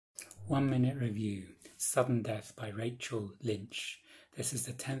1 minute review. Sudden Death by Rachel Lynch. This is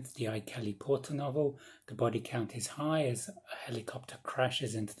the 10th D.I. Kelly Porter novel. The body count is high as a helicopter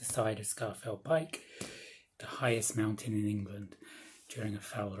crashes into the side of Scafell Pike, the highest mountain in England, during a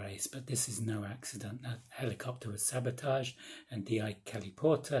fell race. But this is no accident. The helicopter was sabotaged, and D.I. Kelly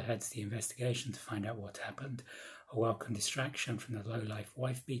Porter heads the investigation to find out what happened. A welcome distraction from the low-life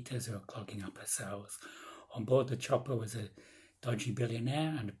wife-beaters who are clogging up her cells. On board the chopper was a dodgy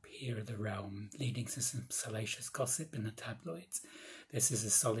billionaire and a peer of the realm, leading to some salacious gossip in the tabloids. This is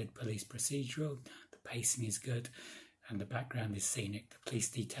a solid police procedural. The pacing is good and the background is scenic. The police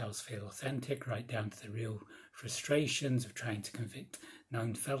details feel authentic, right down to the real frustrations of trying to convict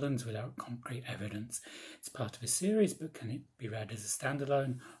known felons without concrete evidence. It's part of a series, but can it be read as a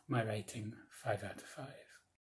standalone? My rating, 5 out of 5.